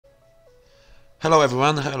Hello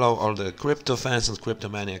everyone, hello all the crypto fans and crypto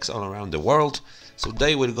maniacs all around the world. So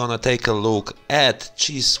today we're gonna take a look at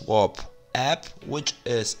CheeseSwap app, which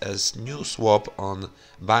is a new swap on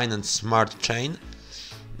Binance Smart Chain.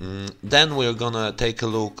 Then we're gonna take a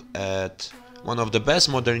look at one of the best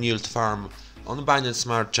modern yield farm on Binance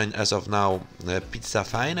Smart Chain as of now,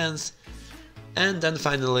 PizzaFinance. And then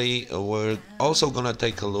finally we're also gonna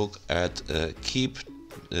take a look at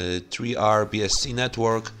Keep3rb BSC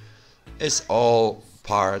network. It's all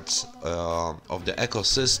parts of the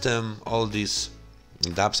ecosystem. All these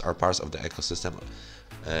dApps are parts of the ecosystem,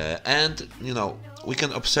 and we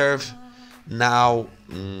can observe now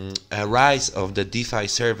a rise of the DeFi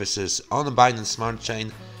services on the Binance Smart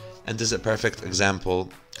Chain, and this is a perfect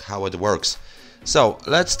example how it works. So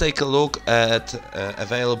let's take a look at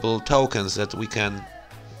available tokens that we can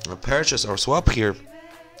purchase or swap here,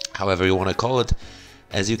 however you want to call it.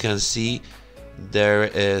 As you can see, there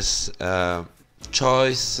is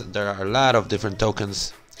choice. There are a lot of different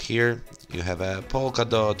tokens here. You have a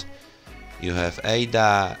Polkadot, you have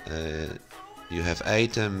ADA, you have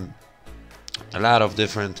Atom, a lot of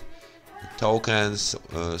different tokens.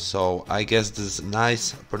 So I guess this is a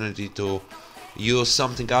nice opportunity to use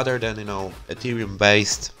something other than Ethereum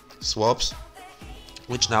based swaps,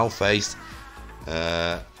 which now face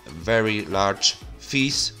very large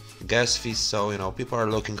fees, gas fees. So people are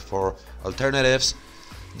looking for alternatives.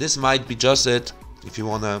 This might be just it if you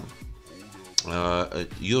want to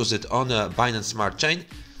use it on a Binance Smart Chain.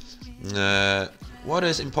 What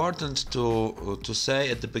is important to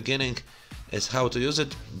say at the beginning is how to use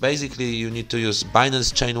it. Basically, you need to use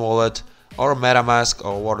Binance Chain Wallet or MetaMask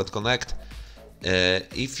or Wallet Connect.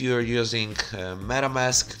 If you're using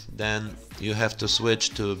MetaMask, then you have to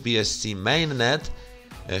switch to BSC mainnet.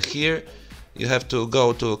 Here you have to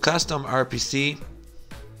go to custom RPC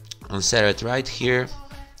and set it right here.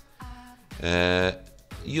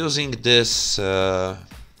 Using this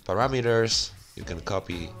parameters, you can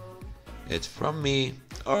copy it from me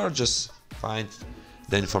or just find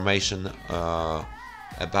the information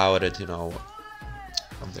about it from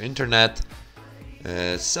the internet.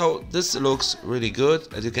 So this looks really good.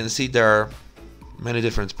 As you can see, there are many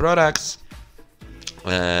different products.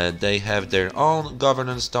 They have their own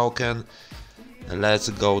governance token. Let's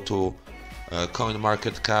go to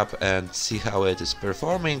CoinMarketCap and see how it is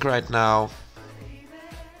performing right now,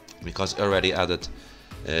 because already added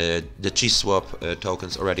the CheeseSwap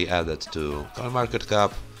tokens already added to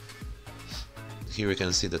CoinMarketCap. Here we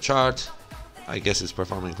can see the chart. I guess it's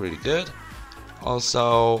performing pretty good.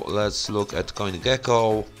 Also, let's look at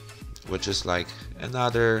CoinGecko, which is like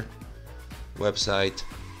another website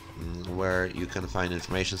where you can find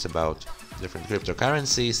information about different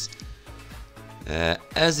cryptocurrencies.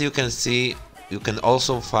 As you can see, you can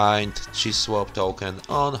also find CheeseSwap token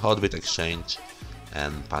on Hotbit Exchange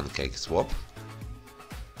and PancakeSwap.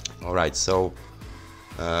 Alright, so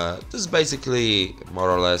this is basically more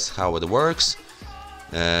or less how it works.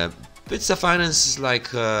 PizzaFinance is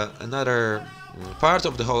like another part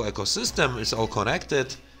of the whole ecosystem. It's all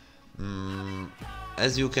connected.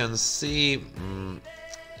 As you can see,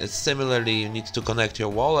 it's similarly, you need to connect your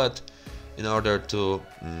wallet in order to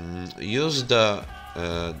use the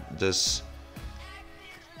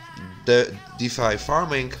DeFi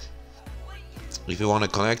farming. If you want to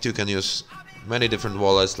connect, you can use many different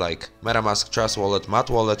wallets like MetaMask, Trust Wallet, Mat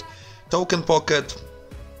Wallet, Token Pocket,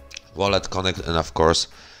 Wallet Connect, and of course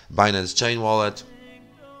Binance Chain Wallet.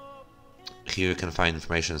 Here you can find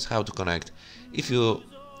information how to connect. If you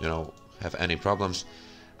have any problems,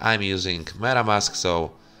 I'm using MetaMask,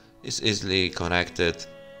 so it's easily connected.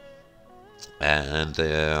 And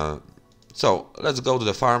so let's go to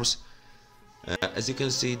the farms. As you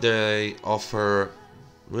can see, they offer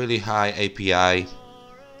really high API.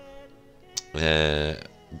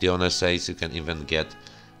 The owner says you can even get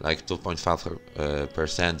like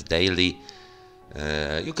 2.5% daily.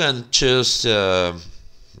 You can choose the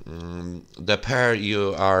pair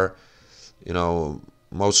you are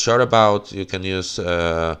most sure about. You can use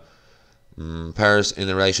pairs in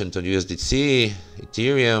relation to USDC,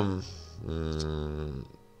 Ethereum,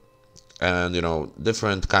 and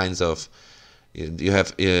different kinds of. You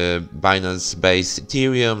have Binance based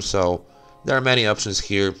Ethereum, so there are many options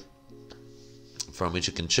here from which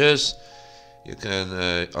you can choose. You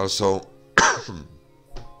can also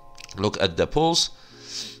look at the pools.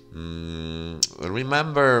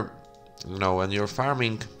 Remember, when you're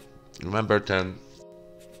farming, remember that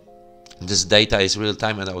this data is real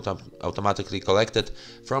time and automatically collected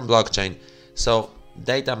from blockchain. So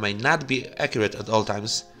data may not be accurate at all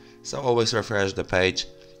times. So always refresh the page,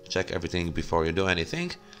 check everything before you do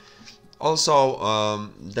anything. Also,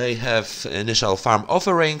 they have initial farm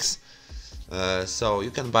offerings, so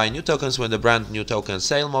you can buy new tokens with the brand new token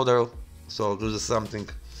sale model. So this is something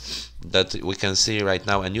that we can see right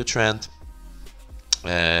now, a new trend.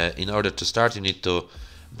 In order to start, you need to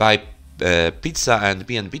buy Pizza and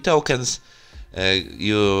BNB tokens.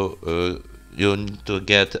 You need to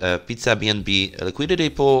get a Pizza BNB liquidity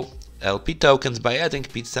pool LP tokens by adding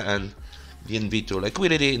Pizza and BNB to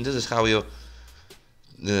liquidity, and this is how you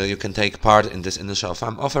can take part in this initial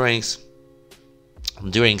farm offerings.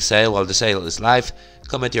 During sale, while the sale is live,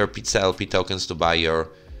 commit your Pizza LP tokens to buy your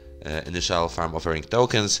initial farm offering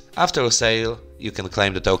tokens. After sale, you can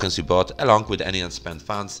claim the tokens you bought along with any unspent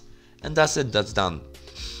funds, and that's it, that's done.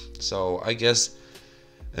 So I guess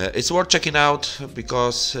it's worth checking out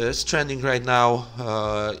because it's trending right now,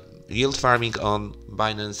 yield farming on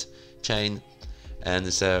Binance chain, and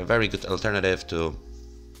it's a very good alternative to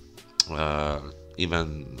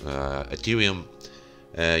even Ethereum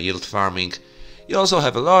yield farming. You also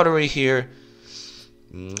have a lottery here.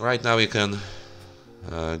 Right now you can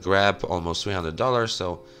grab almost $300,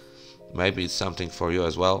 so maybe it's something for you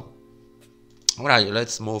as well. Alright,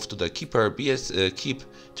 let's move to the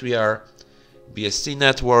Keep3rb BSC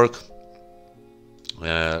network.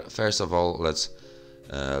 First of all, let's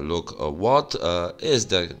look what is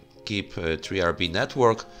the Keep3rb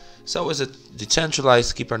network. So is it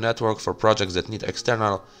decentralized Keeper network for projects that need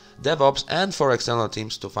external DevOps and for external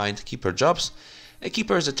teams to find Keeper jobs. A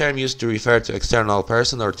Keeper is a term used to refer to external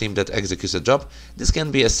person or team that executes a job. This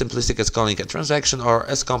can be as simplistic as calling a transaction or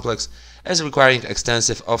as complex as requiring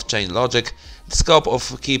extensive off-chain logic. The scope of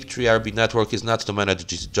Keep3rb network is not to manage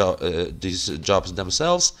these jobs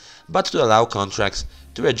themselves, but to allow contracts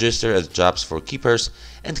to register as jobs for keepers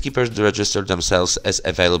and keepers to register themselves as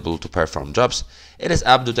available to perform jobs. It is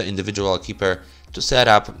up to the individual keeper to set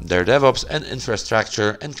up their DevOps and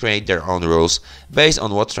infrastructure and create their own rules based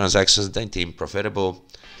on what transactions they deem profitable.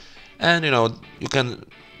 And you can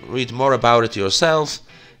read more about it yourself,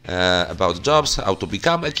 about jobs, how to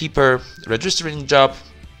become a keeper, registering job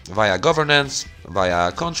via governance,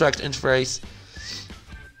 via contract interface.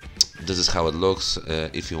 This is how it looks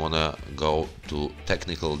if you want to go to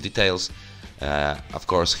technical details. Of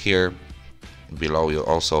course, here below you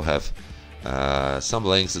also have some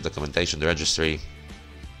links, the documentation, the registry,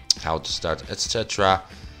 how to start, etc.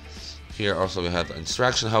 Here also we have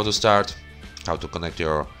instruction how to start, how to connect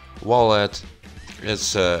your wallet.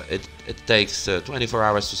 It takes 24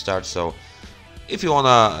 hours to start, so if you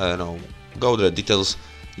wanna go to the details,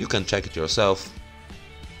 you can check it yourself.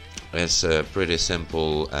 It's pretty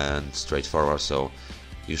simple and straightforward, so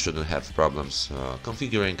you shouldn't have problems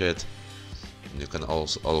configuring it. You can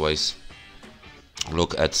also always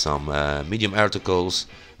look at some Medium articles,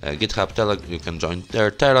 GitHub, you can join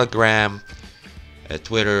their Telegram,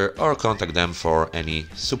 Twitter, or contact them for any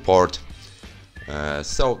support.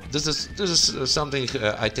 So this is something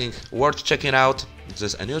I think worth checking out. This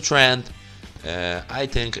is a new trend. I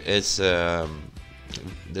think it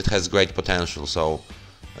has great potential. So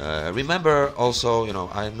remember also,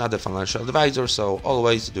 I'm not a financial advisor, so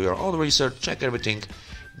always do your own research, check everything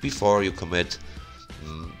before you commit.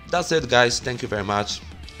 That's it, guys. Thank you very much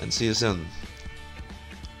and see you soon.